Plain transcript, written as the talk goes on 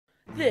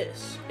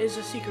This is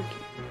a secret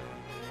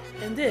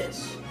key, and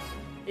this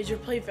is your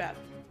PlayFab.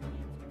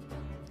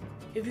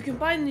 If you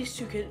combine these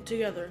two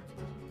together,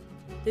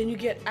 then you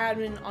get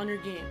admin on your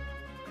game.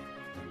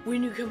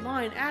 When you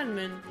combine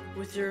admin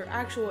with your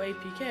actual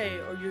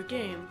APK or your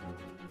game,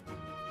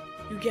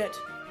 you get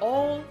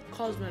all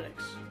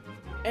cosmetics.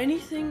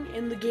 Anything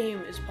in the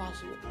game is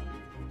possible.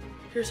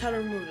 Here's how to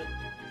remove it.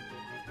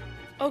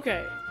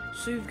 Okay,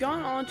 so you've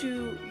gone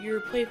onto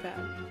your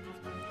PlayFab.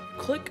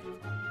 Click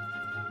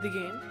the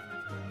game.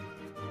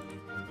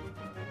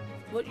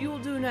 What you will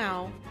do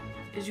now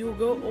is you will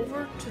go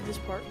over to this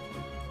part,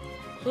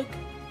 click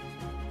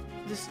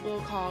this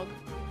little cog,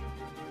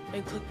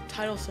 and click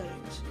title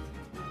settings.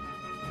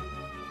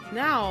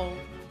 Now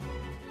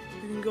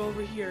you can go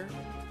over here,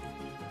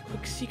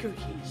 click secret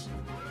keys.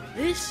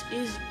 This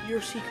is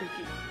your secret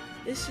key.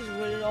 This is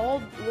what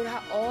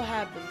all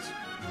happens.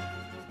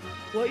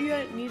 What you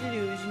need to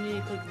do is you need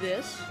to click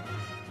this,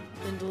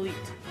 then delete.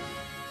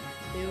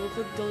 Then you will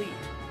click delete.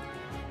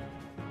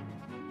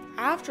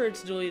 After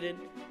it's deleted,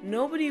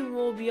 nobody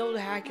will be able to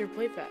hack your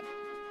PlayFab.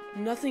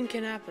 Nothing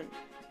can happen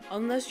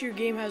unless your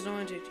game has no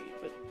entity,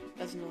 but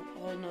that's a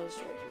whole nother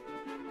story.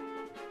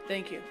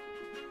 Thank you.